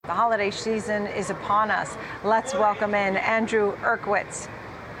The holiday season is upon us. Let's welcome in Andrew Urquhart,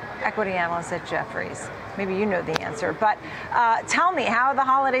 equity analyst at Jefferies. Maybe you know the answer, but tell me, how are the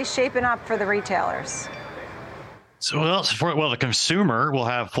holidays shaping up for the retailers? So the consumer will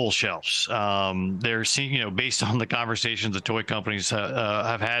have full shelves. They're seeing, based on the conversations the toy companies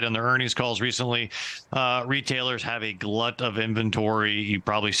have had in their earnings calls recently, retailers have a glut of inventory. You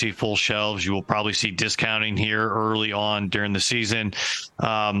probably see full shelves. You will probably see discounting here early on during the season.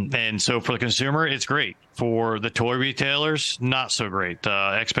 And so for the consumer, it's great. For the toy retailers, not so great.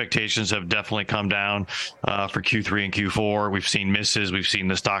 Expectations have definitely come down for Q3 and Q4. We've seen misses. We've seen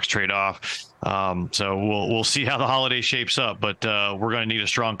the stocks trade off. So we'll see how the holiday shapes up, but we're going to need a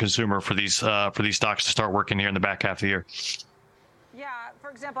strong consumer for these stocks to start working here in the back half of the year. Yeah, for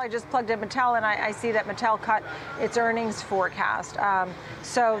example, I just plugged in Mattel, and I see that Mattel cut its earnings forecast.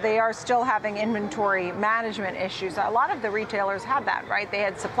 So they are still having inventory management issues. A lot of the retailers had that, right? They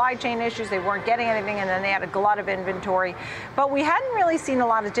had supply chain issues. They weren't getting anything, and then they had a glut of inventory. But we hadn't really seen a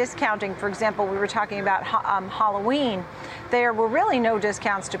lot of discounting. For example, we were talking about Halloween. There were really no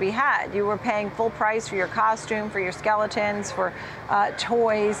discounts to be had. You were paying full price for your costume, for your skeletons, for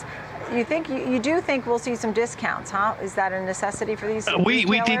toys. You do think we'll see some discounts, huh? Is that a necessity for these? We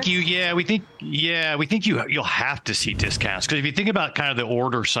think you'll have to see discounts, because if you think about kind of the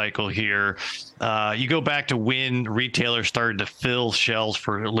order cycle here, you go back to when retailers started to fill shelves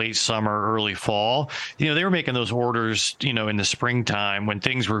for late summer, early fall. They were making those orders, in the springtime when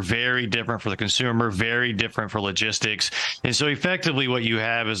things were very different for the consumer, very different for logistics, and so effectively what you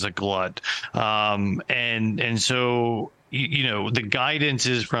have is a glut, and so. The guidance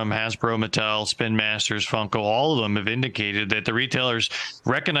is from Hasbro, Mattel, Spin Masters, Funko. All of them have indicated that the retailers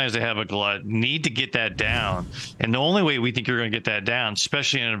recognize they have a glut, need to get that down. And the only way we think you're going to get that down,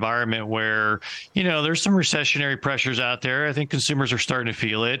 especially in an environment where, there's some recessionary pressures out there. I think consumers are starting to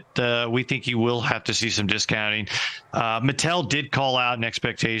feel it. We think you will have to see some discounting. Mattel did call out an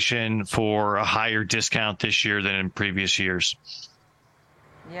expectation for a higher discount this year than in previous years.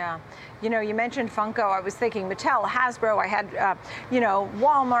 Yeah. You mentioned Funko. I was thinking Mattel, Hasbro. I had,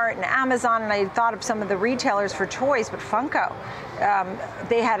 Walmart and Amazon, and I thought of some of the retailers for toys, but Funko,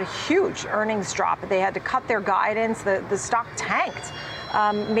 they had a huge earnings drop. They had to cut their guidance. The stock tanked.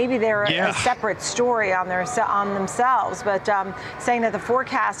 Maybe they're a separate story on themselves, but saying that the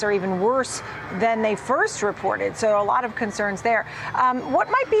forecasts are even worse than they first reported. So a lot of concerns there. What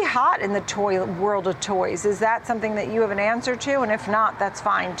might be hot in the toy world of toys? Is that something that you have an answer to? And if not, that's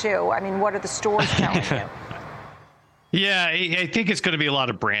fine too. I mean, what are the stores telling you? Yeah, I think it's going to be a lot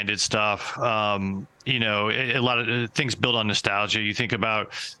of branded stuff. A lot of things built on nostalgia. You think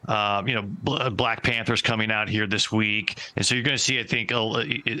about, Black Panther's coming out here this week. And so you're going to see, I think, a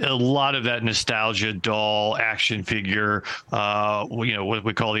lot of that nostalgia doll action figure, what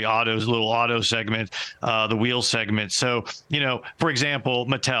we call the little auto segment, the wheel segment. So, for example,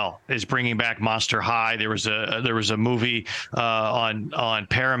 Mattel is bringing back Monster High. There was a movie on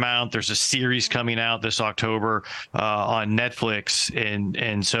Paramount. There's a series coming out this October on Netflix.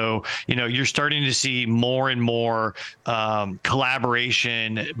 And so, you're starting to see more and more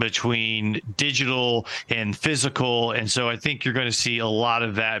collaboration between digital and physical. And so I think you're going to see a lot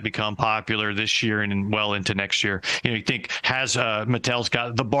of that become popular this year and well into next year. You think Mattel's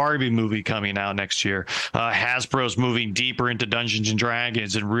got the Barbie movie coming out next year. Hasbro's moving deeper into Dungeons and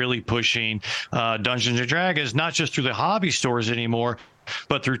Dragons and really pushing Dungeons and Dragons, not just through the hobby stores anymore,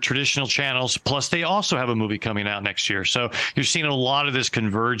 but through traditional channels. Plus, they also have a movie coming out next year. So you're seeing a lot of this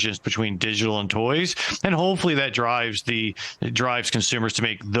convergence between digital and toys, and hopefully that drives consumers to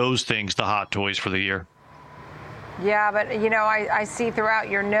make those things the hot toys for the year. Yeah, but I see throughout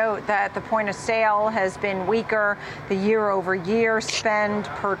your note that the point of sale has been weaker, the year-over-year spend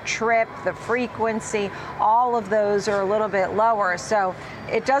per trip, the frequency, all of those are a little bit lower. So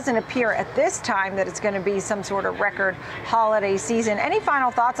it doesn't appear at this time that it's going to be some sort of record holiday season. Any final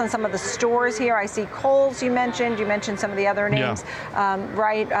thoughts on some of the stores here? I see Kohl's you mentioned some of the other names,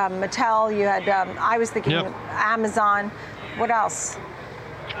 right? Mattel, you had, I was thinking Amazon. What else?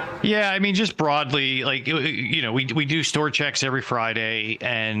 Yeah, I mean, just broadly, we do store checks every Friday,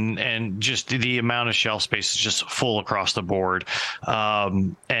 and just the amount of shelf space is just full across the board.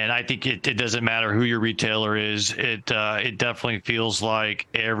 And I think it doesn't matter who your retailer is. It definitely feels like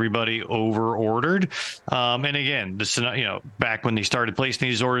everybody over ordered. And again, back when they started placing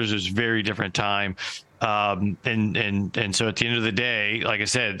these orders, it was a very different time. And so at the end of the day, like I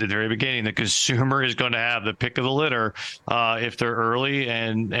said at the very beginning, the consumer is going to have the pick of the litter if they're early,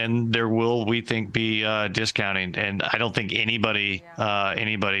 and there will, we think, be discounting. And I don't think anybody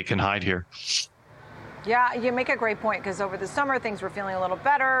can hide here. Yeah, you make a great point, because over the summer things were feeling a little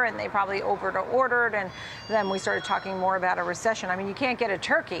better and they probably ordered, and then we started talking more about a recession. I mean, you can't get a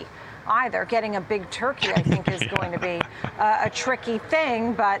turkey either. Getting a big turkey, I think, is going to be a tricky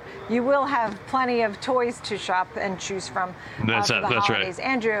thing, but you will have plenty of toys to shop and choose from for the holidays. Right.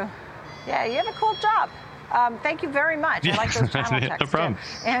 Andrew, yeah, you have a cool job. Thank you very much. I like those channel texts. No problem.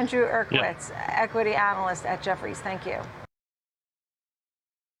 Too. Andrew Urquhart, equity analyst at Jefferies. Thank you.